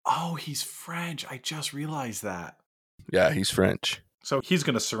Oh, he's French. I just realized that. Yeah, he's French. So he's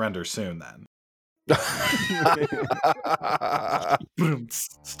going to surrender soon then. Boom,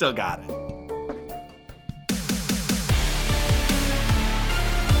 still got it.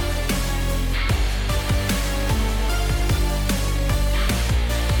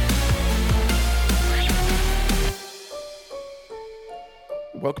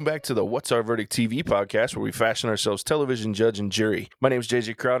 Welcome back to the What's Our Verdict TV podcast, where we fashion ourselves television judge and jury. My name is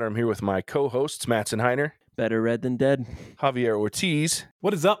JJ Crowder. I'm here with my co-hosts, Mattson Heiner, Better red than dead, Javier Ortiz,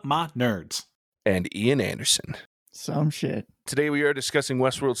 What is up, my nerds? and Ian Anderson. Some shit. Today we are discussing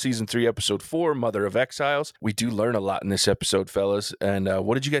Westworld Season 3, Episode 4, Mother of Exiles. We do learn a lot in this episode, fellas. And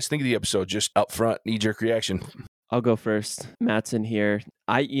what did you guys think of the episode? Just up front, knee-jerk reaction. I'll go first. Mattson here.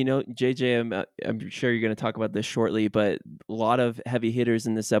 JJ, I'm sure you're going to talk about this shortly, but a lot of heavy hitters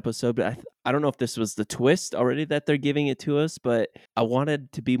in this episode. But I don't know if this was the twist already that they're giving it to us, but I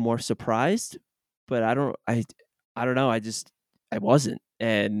wanted to be more surprised, but I don't know. I wasn't.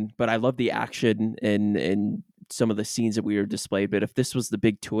 But I love the action and some of the scenes that we were displayed. But if this was the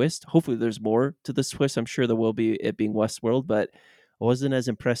big twist, hopefully there's more to this twist. I'm sure there will be, it being Westworld, but I wasn't as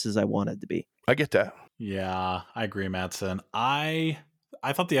impressed as I wanted to be. I get that. Yeah, I agree, Mattson. I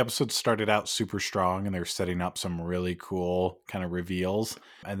thought the episode started out super strong and they were setting up some really cool kind of reveals.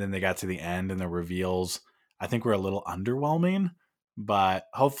 And then they got to the end and the reveals, I think, were a little underwhelming. But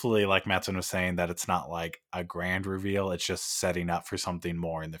hopefully, like Mattson was saying, that it's not like a grand reveal. It's just setting up for something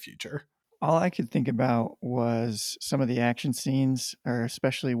more in the future. All I could think about was some of the action scenes, or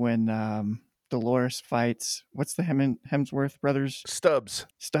especially when Dolores fights, what's the Hemsworth brothers? Stubbs.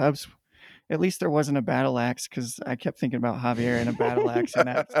 At least there wasn't a battle axe, because I kept thinking about Javier and a battle axe in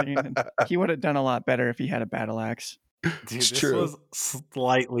that scene. And he would have done a lot better if he had a battle axe. Dude, It's this true. was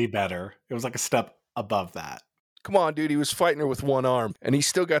slightly better. It was like a step above that. Come on, dude. He was fighting her with one arm, and he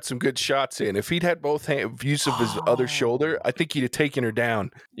still got some good shots in. If he'd had both views of his other shoulder, I think he'd have taken her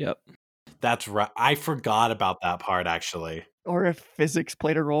down. Yep. That's right. I forgot about that part, actually. Or if physics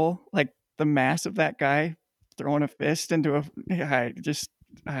played a role, like the mass of that guy throwing a fist into a...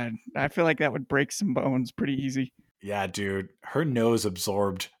 I feel like that would break some bones pretty easy. Yeah, dude. Her nose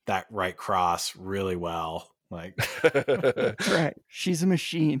absorbed that right cross really well. Like, That's right. She's a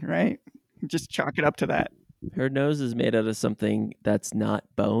machine, right? Just chalk it up to that. Her nose is made out of something that's not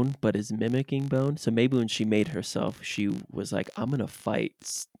bone, but is mimicking bone. So maybe when she made herself, she was like, I'm going to fight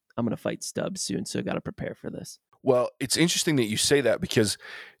Stubbs soon, so I got to prepare for this. Well, it's interesting that you say that, because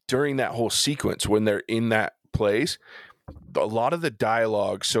during that whole sequence, when they're in that place, a lot of the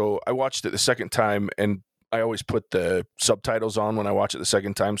dialogue, so I watched it the second time, and I always put the subtitles on when I watch it the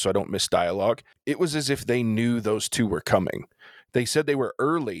second time so I don't miss dialogue. It was as if they knew those two were coming. They said they were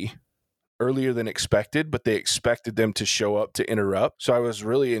earlier than expected, but they expected them to show up to interrupt. So I was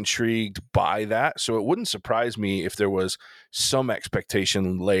really intrigued by that. So it wouldn't surprise me if there was some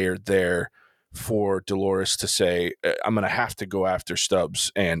expectation layered there for Dolores to say, I'm going to have to go after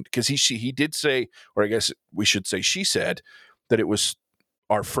Stubbs. And because he did say, or I guess we should say she said, that it was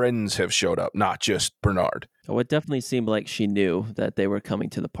our friends have showed up, not just Bernard. Oh, it definitely seemed like she knew that they were coming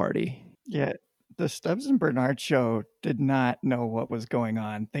to the party. Yeah, the Stubbs and Bernard show did not know what was going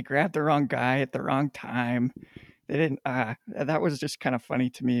on. They grabbed the wrong guy at the wrong time. They didn't. That was just kind of funny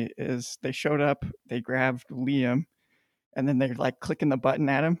to me. Is they showed up, they grabbed Liam, and then they're like clicking the button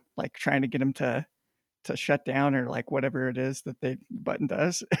at him, like trying to get him to shut down, or like whatever it is that the button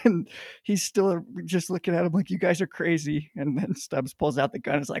does. And he's still just looking at him like, you guys are crazy. And then Stubbs pulls out the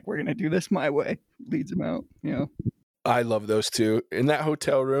gun and is like, we're going to do this my way. Leads him out, I love those two. In that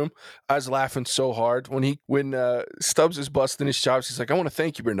hotel room, I was laughing so hard when Stubbs is busting his chops. He's like, I want to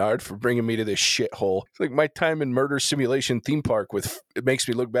thank you, Bernard, for bringing me to this shithole. It's like my time in Murder Simulation theme park it makes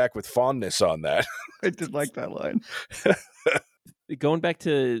me look back with fondness on that. I did like that line. Going back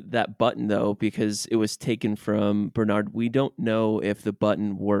to that button, though, because it was taken from Bernard, we don't know if the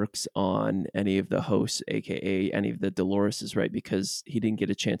button works on any of the hosts, a.k.a. any of the Doloreses, right? Because he didn't get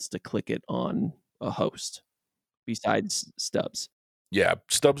a chance to click it on a host besides Stubbs. Yeah,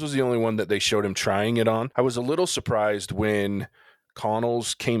 Stubbs was the only one that they showed him trying it on. I was a little surprised when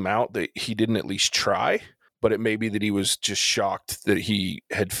Connells came out that he didn't at least try, but it may be that he was just shocked that he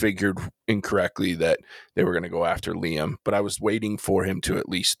had figured incorrectly that they were going to go after Liam. But I was waiting for him to at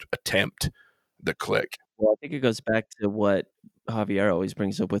least attempt the click. Well, I think it goes back to what Javier always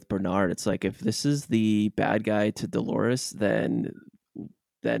brings up with Bernard. It's like, if this is the bad guy to Dolores, then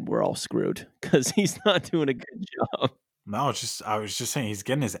we're all screwed, because he's not doing a good job. No, I was just saying he's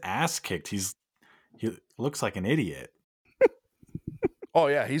getting his ass kicked. He looks like an idiot. Oh,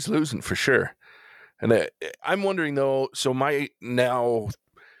 yeah, he's losing for sure. And I'm wondering, though, so my now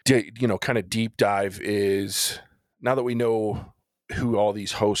kind of deep dive is, now that we know who all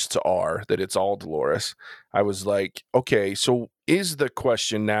these hosts are, that it's all Dolores, I was like, okay, so is the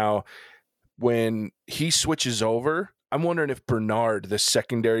question now, when he switches over, I'm wondering if Bernard, the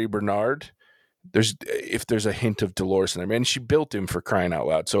secondary Bernard, if there's a hint of Dolores in there. Man, she built him, for crying out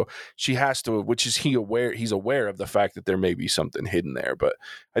loud. So she has to, which is he's aware of the fact that there may be something hidden there. But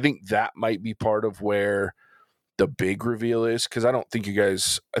I think that might be part of where the big reveal is, because I think you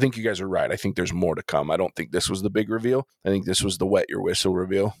guys are right. I think there's more to come. I don't think this was the big reveal. I think this was the wet your whistle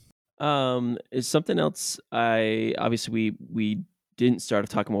reveal. Is something else. Obviously we didn't start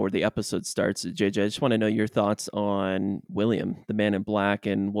talking about where the episode starts. JJ, I just want to know your thoughts on William, the Man in Black,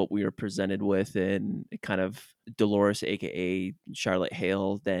 and what we were presented with, and kind of Dolores, aka Charlotte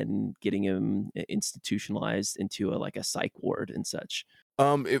Hale, then getting him institutionalized into a psych ward and such.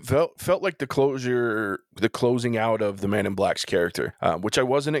 It felt like the closing out of the Man in Black's character, which I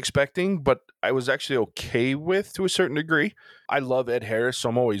wasn't expecting, but I was actually okay with to a certain degree. I love Ed Harris, so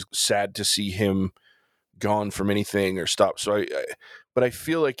I'm always sad to see him gone from anything or stopped. So but I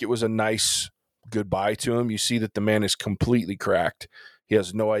feel like it was a nice goodbye to him. You see that the man is completely cracked. He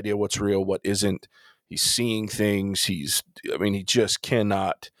has no idea what's real, what isn't. He's seeing things. He just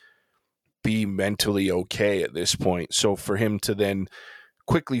cannot be mentally okay at this point. So for him to then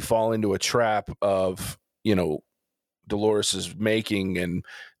quickly fall into a trap of, Dolores's making, and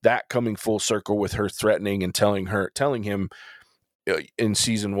that coming full circle with her threatening and telling him in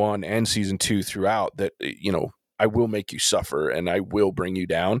season 1 and season 2 throughout that, I will make you suffer and I will bring you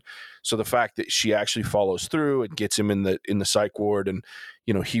down. So the fact that she actually follows through and gets him in the psych ward, and,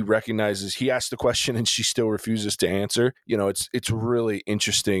 he recognizes, he asked the question and she still refuses to answer. It's really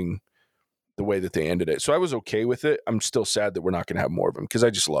interesting the way that they ended it. So I was okay with it. I'm still sad that we're not going to have more of him, because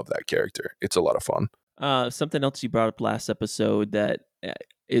I just love that character. It's a lot of fun. Something else you brought up last episode, that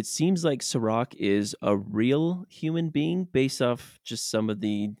it seems like Serac is a real human being based off just some of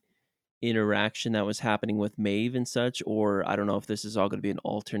the interaction that was happening with Maeve and such, or I don't know if this is all going to be an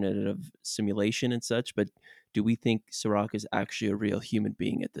alternative simulation and such, but do we think Serac is actually a real human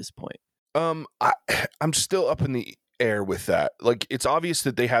being at this point? I'm still up in the air with that. Like, it's obvious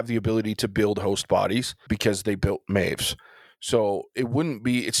that they have the ability to build host bodies because they built Maeve's. So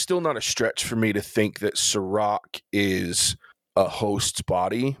it's still not a stretch for me to think that Serac is a host's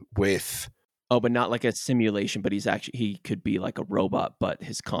body with... Oh, but not like a simulation, but he could be like a robot, but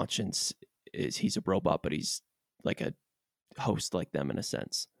his conscience is he's a robot, but he's like a host like them in a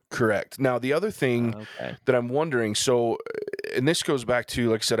sense. Correct. Now, the other thing that I'm wondering, and this goes back to,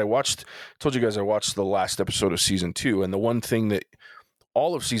 like I said, told you guys I watched the last episode of season 2, and the one thing that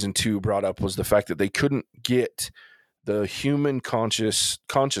all of season 2 brought up was the fact that they couldn't get the human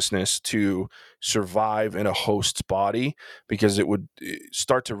consciousness to survive in a host's body, because it would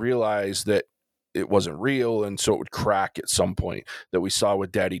start to realize that it wasn't real, and so it would crack at some point, that we saw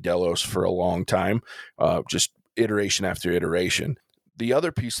with Daddy Delos for a long time, just iteration after iteration. The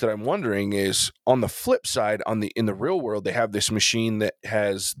other piece that I'm wondering is, on the flip side, in the real world, they have this machine that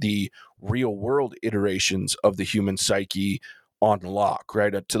has the real world iterations of the human psyche on lock,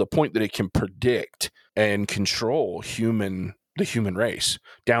 right? To the point that it can predict and control the human race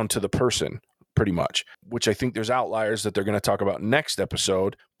down to the person, pretty much, which I think there's outliers that they're going to talk about next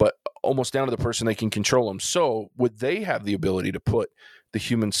episode, but almost down to the person, they can control them. So would they have the ability to put the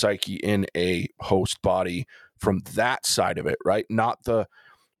human psyche in a host body from that side of it, right? Not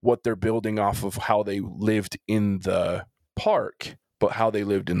what they're building off of how they lived in the park, but how they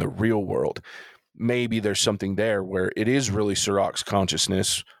lived in the real world. Maybe there's something there where it is really Serac's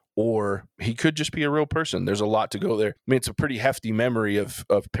consciousness, or he could just be a real person. There's a lot to go there. I mean, it's a pretty hefty memory of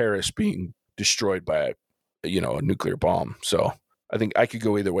Paris being destroyed by a nuclear bomb. So I think I could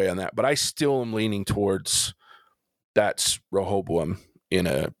go either way on that, but I still am leaning towards that's Rehoboam in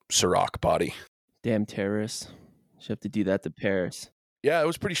a Serac body. Damn terrorists. Should have to do that to Paris. Yeah, it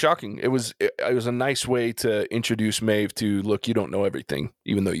was pretty shocking. It was a nice way to introduce Maeve to, look, you don't know everything,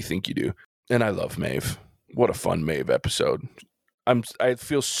 even though you think you do. And I love Maeve. What a fun Maeve episode. I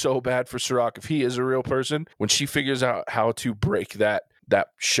feel so bad for Serac if he is a real person. When she figures out how to break that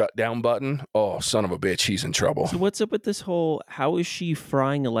shutdown button, oh, son of a bitch, he's in trouble. So what's up with this whole, how is she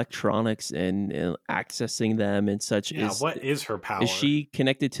frying electronics and accessing them and such? Yeah, what is her power? Is she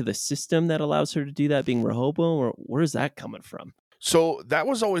connected to the system that allows her to do that, being Rehoboam, or where is that coming from? So that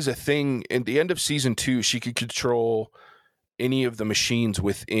was always a thing. At the end of season 2, she could control any of the machines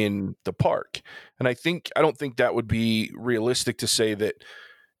within the park. And I don't think that would be realistic to say that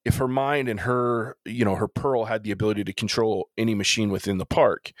if her mind and her Pearl had the ability to control any machine within the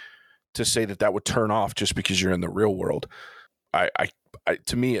park, to say that would turn off just because you're in the real world. I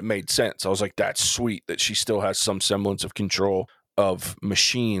to me, it made sense. I was like, that's sweet that she still has some semblance of control of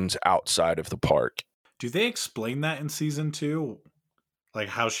machines outside of the park. Do they explain that in season 2? Like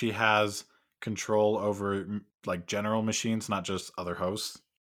how she has control over like general machines, not just other hosts?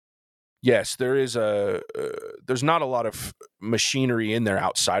 Yes, there is there's not a lot of machinery in there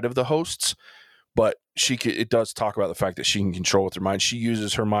outside of the hosts, but it does talk about the fact that she can control with her mind. She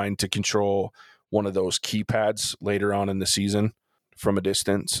uses her mind to control one of those keypads later on in the season from a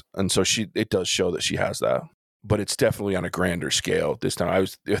distance, and so it does show that she has that. But it's definitely on a grander scale this time.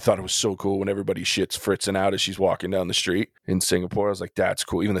 I thought it was so cool when everybody shits fritzing out as she's walking down the street in Singapore. I was like, that's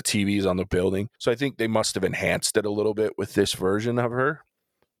cool. Even the TV's on the building. So I think they must have enhanced it a little bit with this version of her.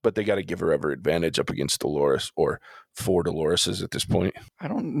 But they got to give her every advantage up against Dolores, or 4 Doloreses at this point. I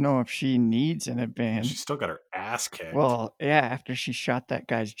don't know if she needs an She advantage. still got her ass kicked. Well, yeah, after she shot that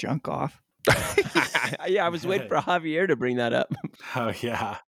guy's junk off. Yeah, I was waiting for Javier to bring that up. Oh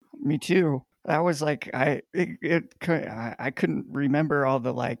yeah. Me too. That was like I couldn't remember all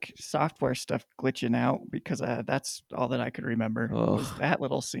the like software stuff glitching out because that's all that I could remember was Oh. that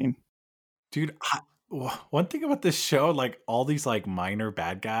little scene. Dude, one thing about this show, like all these like minor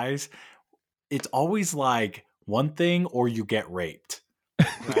bad guys, it's always like one thing or you get raped.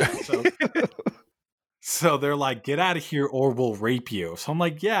 Right? So they're like, get out of here or we'll rape you. So I'm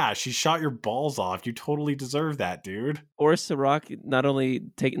like, yeah, she shot your balls off. You totally deserve that, dude. Or Sirach not only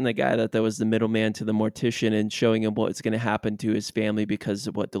taking the guy that was the middleman to the mortician and showing him what's going to happen to his family because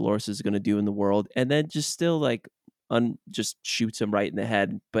of what Dolores is going to do in the world, and then just still like just shoots him right in the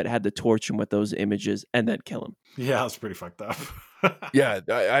head, but had to torch him with those images and then kill him. Yeah, that's pretty fucked up. Yeah,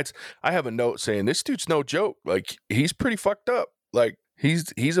 I have a note saying this dude's no joke. Like, he's pretty fucked up. Like,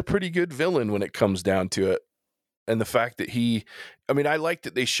 he's a pretty good villain when it comes down to it. And the fact that I like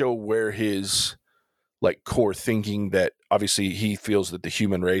that they show where his like core thinking, that obviously he feels that the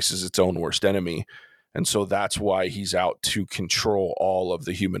human race is its own worst enemy. And so that's why he's out to control all of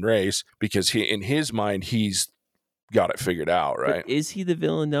the human race, because in his mind, he's got it figured out, right? But is he the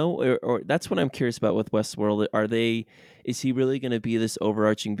villain though? Or that's what I'm curious about with Westworld. Is he really going to be this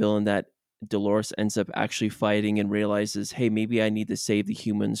overarching villain that Dolores ends up actually fighting and realizes, hey, maybe I need to save the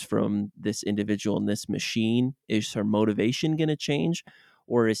humans from this individual and this machine? Is her motivation going to change?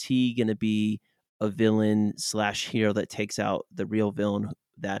 Or is he going to be a villain / hero that takes out the real villain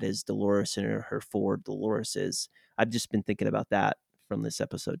that is Dolores and her 4 Doloreses? I've just been thinking about that from this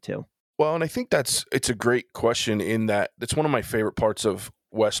episode too. Well, and I think it's a great question, in that it's one of my favorite parts of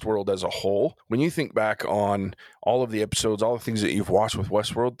Westworld as a whole. When you think back on all of the episodes, all the things that you've watched with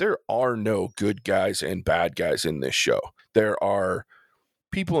Westworld, there are no good guys and bad guys in this show. There are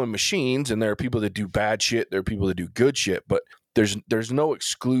people and machines, and there are people that do bad shit. There are people that do good shit, but there's no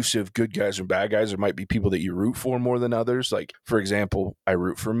exclusive good guys or bad guys. There might be people that you root for more than others. Like, for example, I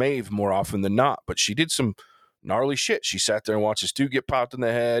root for Maeve more often than not, but she did some gnarly shit. She sat there and watched this dude get popped in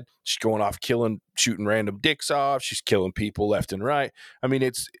the head. She's going off shooting random dicks off. She's killing people left and right. I mean,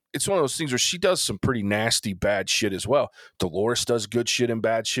 it's one of those things where she does some pretty nasty bad shit as well. Dolores does good shit and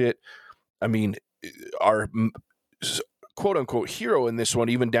bad shit. I mean, our quote unquote hero in this one,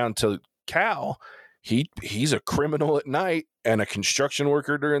 even down to Cal, he's a criminal at night and a construction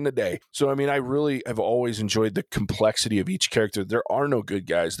worker during the day. So, I mean, I really have always enjoyed the complexity of each character. There are no good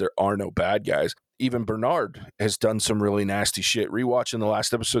guys. There are no bad guys. Even Bernard has done some really nasty shit. Rewatching the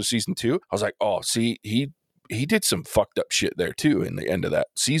last episode of season 2, I was like, oh, see, he did some fucked up shit there too in the end of that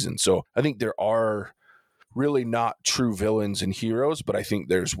season. So I think there are really not true villains and heroes, but I think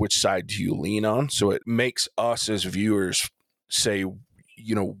there's which side do you lean on. So it makes us as viewers say,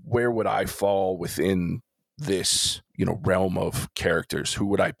 where would I fall within this, realm of characters? Who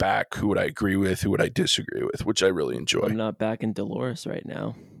would I back? Who would I agree with? Who would I disagree with? Which I really enjoy. I'm not backing Dolores right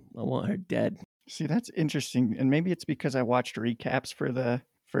now. I want her dead. See, that's interesting. And maybe it's because I watched recaps for the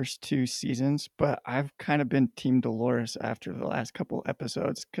first 2 seasons, but I've kind of been Team Dolores after the last couple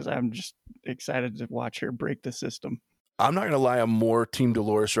episodes because I'm just excited to watch her break the system. I'm not going to lie, I'm more Team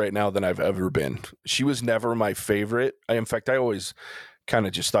Dolores right now than I've ever been. She was never my favorite. In fact, I always kind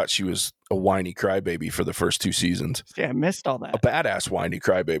of just thought she was a whiny crybaby for the first 2 seasons. Yeah, I missed all that. A badass whiny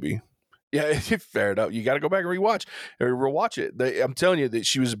crybaby. Yeah, fair enough. You got to go back and rewatch it. I'm telling you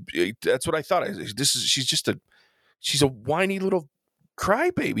that that's what I thought. She's a whiny little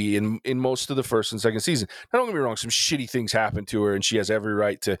crybaby in most of the first and second season. Now, don't get me wrong, some shitty things happen to her and she has every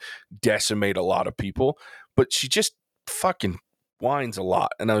right to decimate a lot of people, but she just fucking whines a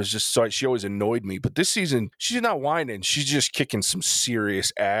lot. And I was just sorry, she always annoyed me. But this season, she's not whining. She's just kicking some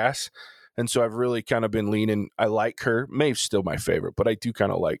serious ass. And so I've really kind of been leaning. I like her. Maeve's still my favorite, but I do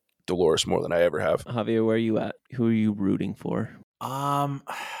kind of like Dolores more than I ever have. Javier, where are you at? Who are you rooting for? Um,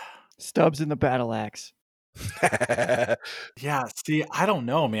 Stubbs in the battle axe. yeah. See, I don't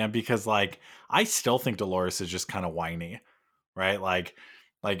know, man, because like I still think Dolores is just kind of whiny, right? Like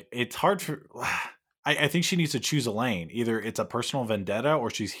it's hard for. I think she needs to choose a lane. Either it's a personal vendetta,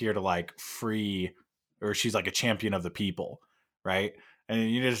 or she's here to like free, or she's like a champion of the people, right? And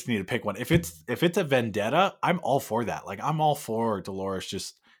you just need to pick one. If it's a vendetta, I'm all for that. Like I'm all for Dolores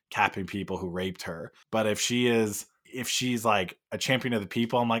just capping people who raped her. But if she's like a champion of the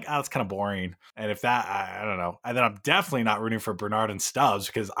people, I'm like, that's kind of boring. And if that, I don't know. And then I'm definitely not rooting for Bernard and Stubbs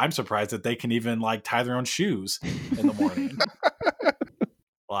because I'm surprised that they can even like tie their own shoes in the morning.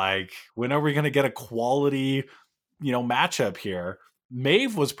 Like, when are we going to get a quality, matchup here?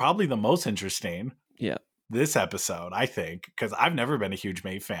 Maeve was probably the most interesting. Yeah. This episode, I think, because I've never been a huge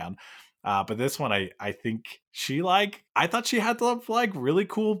Maeve fan. But this one, I think I thought she had like really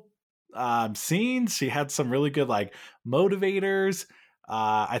cool scenes. She had some really good like motivators.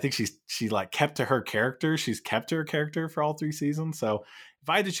 I think she like kept to her character. She's kept to her character for all 3 seasons. So if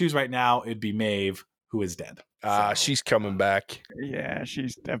I had to choose right now, it'd be Maeve, who is dead. She's coming back. Yeah,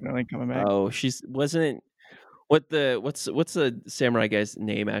 she's definitely coming back. Oh, what's the samurai guy's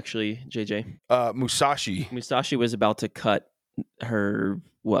name actually, JJ? Musashi. Musashi was about to cut her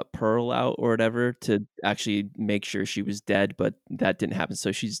pearl out or whatever to actually make sure she was dead, but that didn't happen.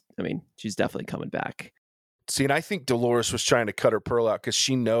 So she's definitely coming back. See, and I think Dolores was trying to cut her pearl out because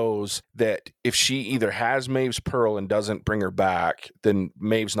she knows that if she either has Maeve's pearl and doesn't bring her back, then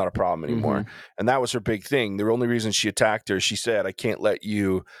Maeve's not a problem anymore. Mm-hmm. And that was her big thing. The only reason she attacked her, she said, I can't let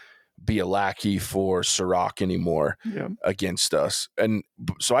you be a lackey for Serac anymore against us. And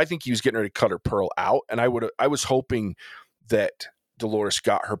so I think he was getting ready to cut her pearl out. And I was hoping that Dolores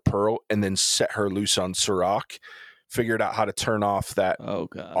got her pearl and then set her loose on Serac, figured out how to turn off that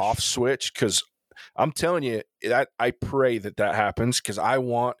off switch. Because I'm telling you, that I pray that happens because I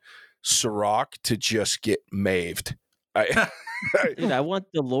want Serac to just get Maeved. Dude, I want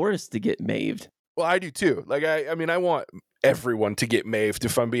Dolores to get Maeved. Well, I do too. Like, I mean, I want everyone to get Maeved,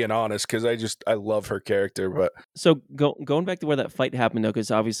 if I'm being honest, because I love her character. But so going back to where that fight happened, though,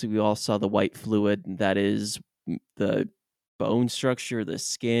 because obviously we all saw the white fluid that is the bone structure, the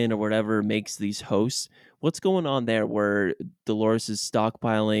skin, or whatever makes these hosts. What's going on there where Dolores is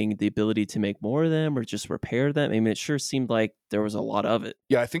stockpiling the ability to make more of them or just repair them? I mean, it sure seemed like there was a lot of it.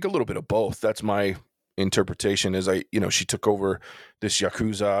 Yeah, I think a little bit of both. That's my interpretation is she took over this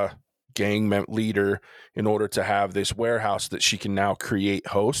Yakuza gang leader in order to have this warehouse that she can now create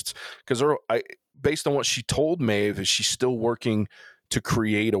hosts. Because based on what she told Maeve, is she's still working to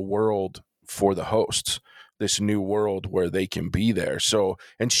create a world for the hosts, this new world where they can be there. So,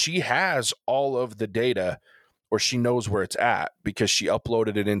 and she has all of the data, or she knows where it's at because she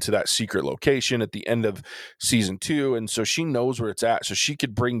uploaded it into that secret location at the end of season 2. And so she knows where it's at. So she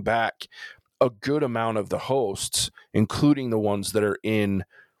could bring back a good amount of the hosts, including the ones that are in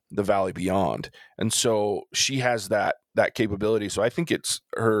the Valley Beyond. And so she has that capability. So I think it's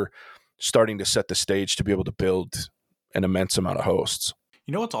her starting to set the stage to be able to build an immense amount of hosts.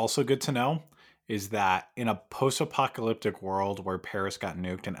 You know what's also good to know is that in a post-apocalyptic world where Paris got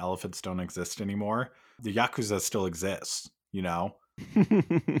nuked and elephants don't exist anymore, the Yakuza still exists,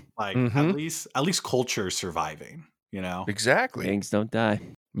 like at least culture is surviving, Exactly. Gangs don't die.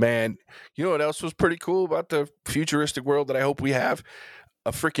 Man, you know what else was pretty cool about the futuristic world that I hope we have?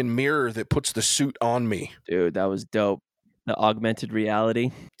 A freaking mirror that puts the suit on me. Dude, that was dope. The augmented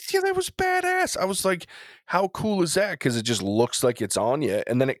reality. Yeah, that was badass. I was like, how cool is that? Because it just looks like it's on you.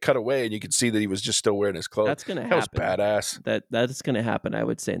 And then it cut away and you could see that he was just still wearing his clothes. That's going to happen. That was badass. That's going to happen, I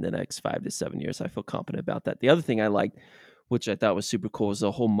would say, in the next 5 to 7 years. I feel confident about that. The other thing I liked, which I thought was super cool, was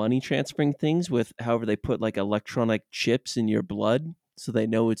the whole money transferring things with however they put like electronic chips in your blood so they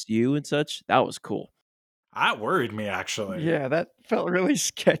know it's you and such. That was cool. That worried me, actually. Yeah, that felt really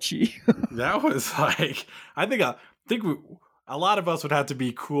sketchy. That was like, I think a lot of us would have to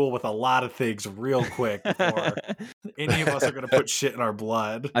be cool with a lot of things real quick before any of us are going to put shit in our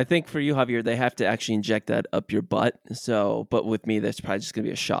blood. I think for you, Javier, they have to actually inject that up your butt. So, but with me, that's probably just going to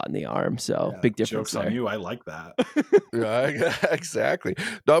be a shot in the arm. So, big difference. Joke's on you. I like that. Yeah, exactly.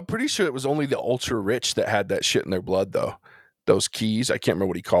 No, I'm pretty sure it was only the ultra rich that had that shit in their blood, though. Those keys, I can't remember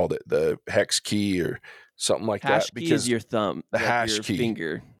what he called it, the hex key or something like hash that. Key is your thumb, the hash your key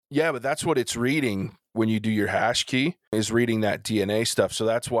finger. Yeah, but that's what it's reading when you do your hash key, is reading that DNA stuff. So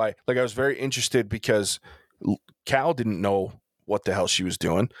that's why, like, I was very interested because Cal didn't know what the hell she was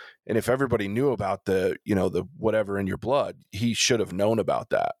doing. And if everybody knew about the whatever in your blood, he should have known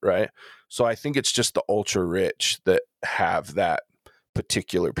about that, right? So I think it's just the ultra rich that have that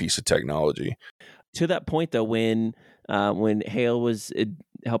particular piece of technology. To that point, though, when when Hale was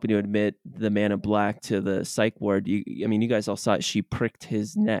helping to admit the Man in Black to the psych ward. You guys all saw it. She pricked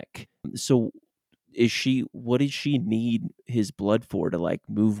his neck. So what did she need his blood for, to like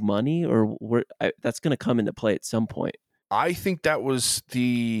move money, or that's going to come into play at some point? I think that was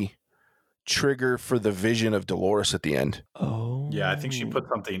the trigger for the vision of Dolores at the end. Oh, Yeah, I think she put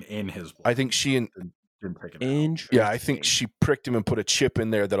something in his blood. I think she and Didn't take it out. interesting. yeah, I think she pricked him and put a chip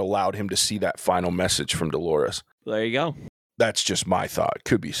in there that allowed him to see that final message from Dolores. There you go. That's just my thought.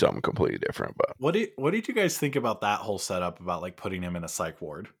 Could be something completely different, but What did you guys think about that whole setup about like putting him in a psych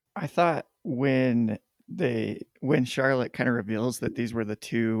ward? I thought when Charlotte kind of reveals that these were the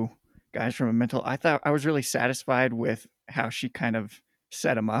two guys from a mental, I thought I was really satisfied with how she kind of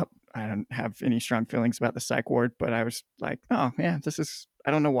set him up. I don't have any strong feelings about the psych ward, but I was like, oh man,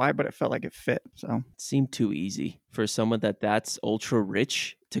 I don't know why, but it felt like it fit. So It seemed too easy for someone that's ultra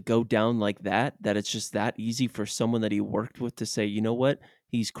rich to go down like that it's just that easy for someone that he worked with to say, you know what,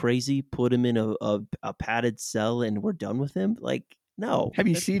 he's crazy, put him in a padded cell and we're done with him. Like, no. have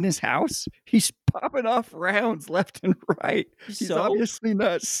you seen his house? He's popping off rounds left and right. He's So? obviously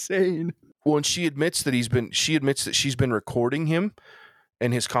not sane. well, and she admits that she's been recording him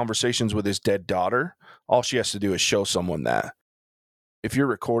and his conversations with his dead daughter. All she has to do is show someone that. If you're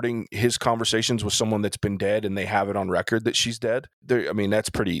recording his conversations with someone that's been dead and they have it on record that she's dead, that's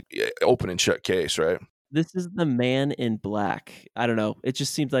pretty open and shut case, right? This is the Man in Black. I don't know. It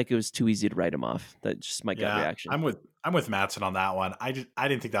just seemed like it was too easy to write him off. That's just my gut reaction. I'm with Mattson on that one. I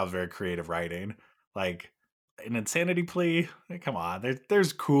didn't think that was very creative writing. Like an insanity plea. Come on,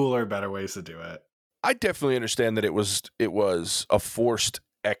 there's cooler, better ways to do it. I definitely understand that it was a forced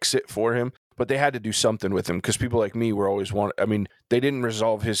exit for him, but they had to do something with him because people like me were always they didn't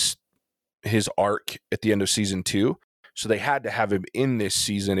resolve his arc at the end of season 2, so they had to have him in this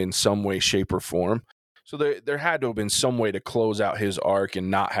season in some way, shape, or form. So there had to have been some way to close out his arc and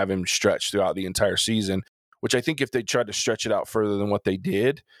not have him stretch throughout the entire season, which I think if they tried to stretch it out further than what they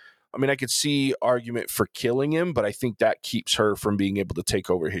did, I could see argument for killing him, but I think that keeps her from being able to take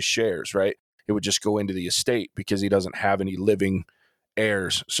over his shares, right? It would just go into the estate because he doesn't have any living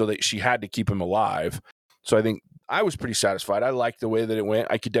heirs, so that she had to keep him alive. So I think I was pretty satisfied. I liked the way that it went.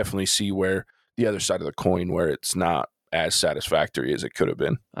 I could definitely see where the other side of the coin, where it's not as satisfactory as it could have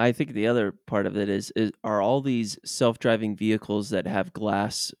been. I think the other part of it is are all these self-driving vehicles that have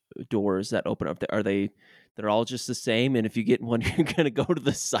glass doors that open up, they're all just the same, and if you get in one, you're going to go to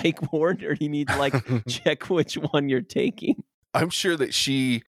the psych ward, or you need to like check which one you're taking? I'm sure that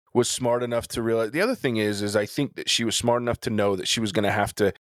she was smart enough to realize. The other thing is I think that she was smart enough to know that she was going to have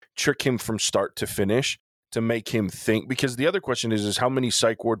to trick him from start to finish to make him think. Because the other question is how many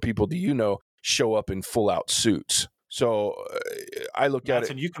psych ward people do you know show up in full out suits? So I look at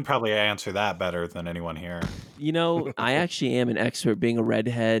it. You can probably answer that better than anyone here. I actually am an expert being a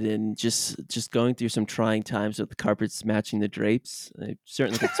redhead and just going through some trying times with the carpets matching the drapes. I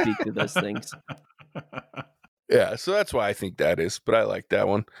certainly could speak to those things. Yeah, so that's why I think that is, but I like that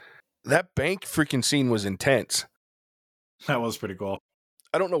one. That bank freaking scene was intense. That was pretty cool.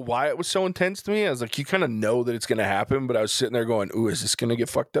 I don't know why it was so intense to me. I was like, you kind of know that it's going to happen, but I was sitting there going, ooh, is this going to get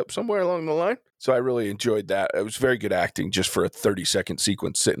fucked up somewhere along the line? So I really enjoyed that. It was very good acting just for a 30-second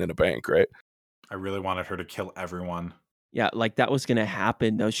sequence sitting in a bank, right? I really wanted her to kill everyone. Yeah, like that was going to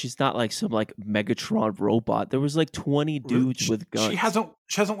happen. No, she's not like some like Megatron robot. There was like 20 dudes with guns. She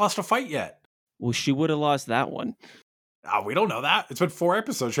hasn't lost a fight yet. Well, she would have lost that one. We don't know that. It's been 4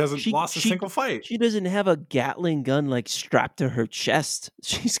 episodes. She hasn't lost a single fight. She doesn't have a Gatling gun like strapped to her chest.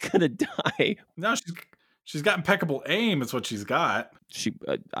 She's gonna die. No, she's got impeccable aim. It's what she's got.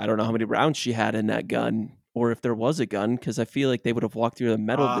 I don't know how many rounds she had in that gun, or if there was a gun, because I feel like they would have walked through the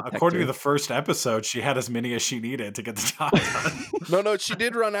metal detector. According to the first episode, she had as many as she needed to get the job done. No, she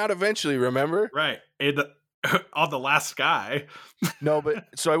did run out eventually, remember? Right. On the last guy. No, but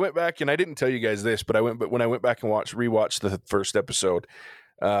so I went back and I didn't tell you guys this, but when I went back and rewatched the first episode,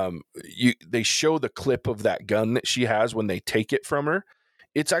 they show the clip of that gun that she has when they take it from her.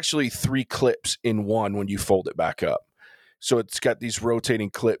 It's actually 3 clips in one when you fold it back up. So it's got these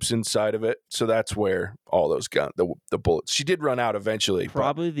rotating clips inside of it. So that's where all those the bullets. She did run out eventually.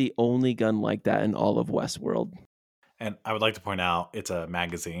 Probably the only gun like that in all of Westworld. And I would like to point out it's a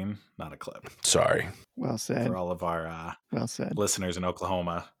magazine, not a clip. Sorry. Well said. For all of our well said listeners in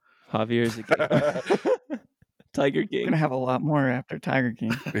Oklahoma. Javier's a king. Tiger King. We're going to have a lot more after Tiger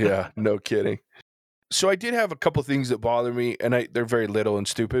King. Yeah, no kidding. So I did have a couple things that bother me, and they're very little and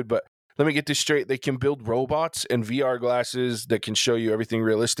stupid, but let me get this straight. They can build robots and VR glasses that can show you everything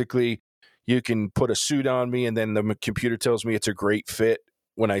realistically. You can put a suit on me, and then the computer tells me it's a great fit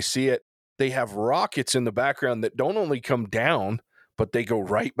when I see it. they have rockets in the background that don't only come down, but they go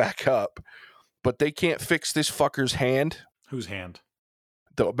right back up. But they can't fix this fucker's hand. Whose hand?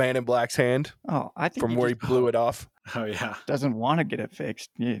 The Man in Black's hand. Oh, I think from where he blew it off. Oh, yeah. Doesn't want to get it fixed.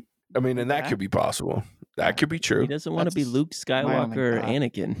 I mean, and that could be possible. That could be true. He doesn't want to be That's Luke my only Skywalker or thought.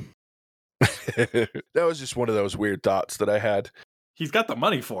 Anakin. That was just one of those weird thoughts that I had. He's got the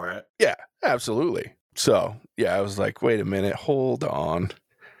money for it. Yeah, absolutely. So, yeah, I was like, wait a minute, hold on.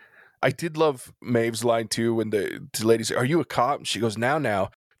 I did love Maeve's line, too, when the lady said, "Are you a cop?" And she goes, now,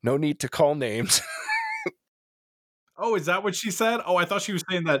 no need to call names. Oh, is that what she said? Oh, I thought she was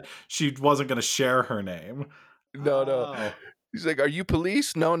saying that she wasn't going to share her name. No. Oh. He's like, "Are you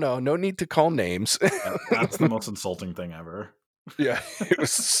police?" No need to call names. Yeah, that's the most insulting thing ever. Yeah, it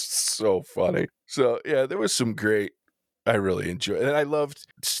was so funny. So, yeah, there was some great, I really enjoyed it. And I loved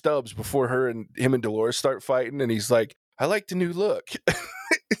Stubbs before him and Dolores start fighting. And he's like, "I like the new look."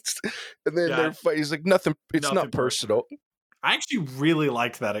 And then they're fighting. He's like, nothing, it's Nothing not personal. I actually really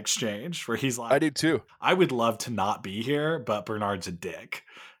liked that exchange where he's like, I did too. I would love to not be here, but Bernard's a dick.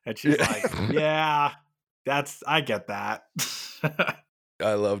 And she's like, yeah, I get that.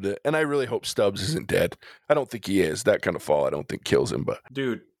 I loved it. And I really hope Stubbs isn't dead. I don't think he is. That kind of fall, I don't think kills him. But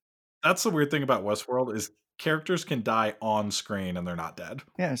Dude, that's the weird thing about Westworld is characters can die on screen and they're not dead.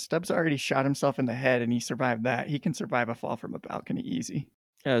 Yeah, Stubbs already shot himself in the head and he survived that. He can survive a fall from a balcony easy.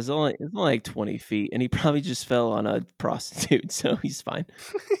 Yeah, it was only like 20 feet, and he probably just fell on a prostitute, so he's fine.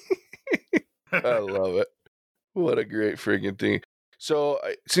 I love it. What a great freaking thing. So,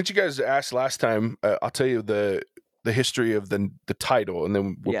 since you guys asked last time, I'll tell you the history of the title, and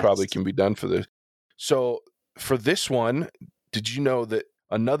then we probably can be done for this. So, for this one, did you know that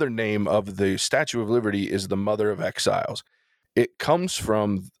another name of the Statue of Liberty is the Mother of Exiles? It comes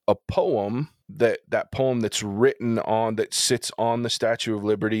from a poem that poem that's written on, that sits on the Statue of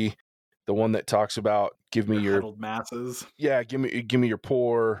Liberty, the one that talks about give me your huddled masses. Yeah, give me your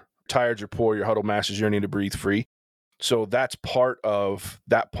poor, tired, your poor, your huddled masses yearning to breathe free. So that's part of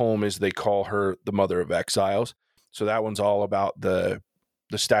that poem, is they call her the Mother of Exiles. So that one's all about the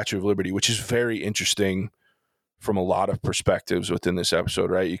Statue of Liberty, which is very interesting from a lot of perspectives within this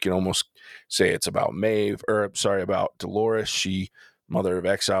episode, right? You can almost say it's about about Dolores. She, Mother of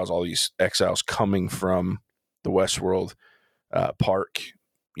Exiles, all these exiles coming from the Westworld park,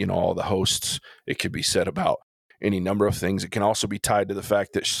 all the hosts. It could be said about any number of things. It can also be tied to the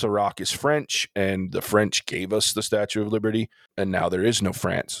fact that Serac is French, and the French gave us the Statue of Liberty, and now there is no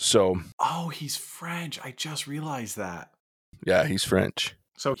France. So, oh, he's French. I just realized that. Yeah, he's French.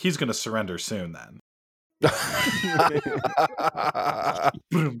 So he's going to surrender soon then.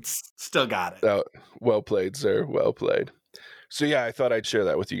 Boom, still got it. Oh, well played, sir. Well played. So, yeah, I thought I'd share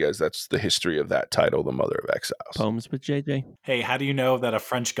that with you guys. That's the history of that title, the Mother of Exiles. Poems with JJ. Hey, how do you know that a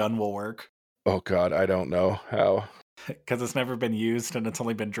French gun will work? Oh, God, I don't know how. Because it's never been used and it's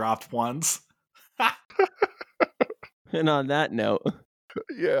only been dropped once. And on that note.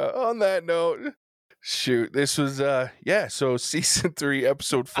 Yeah, on that note, shoot, this was, so season 3,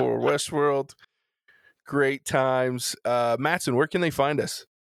 episode 4, Westworld. Great times. Mattson, where can they find us?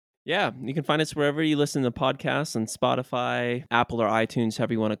 Yeah, you can find us wherever you listen to podcasts, on Spotify, Apple or iTunes,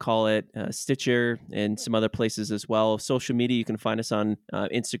 however you want to call it, Stitcher, and some other places as well. Social media, you can find us on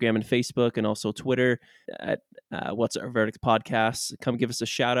Instagram and Facebook, and also Twitter at What's Our Verdict Podcast. Come give us a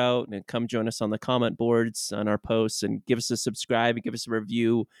shout out and come join us on the comment boards on our posts, and give us a subscribe and give us a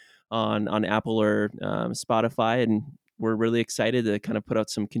review on Apple or Spotify. And we're really excited to kind of put out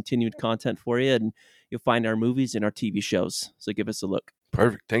some continued content for you, and you'll find our movies and our TV shows. So give us a look.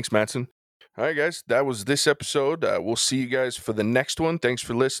 Perfect. Thanks, Mattson. All right, guys, that was this episode. We'll see you guys for the next one. Thanks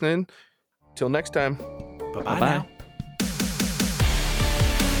for listening. Till next time. Bye-bye now.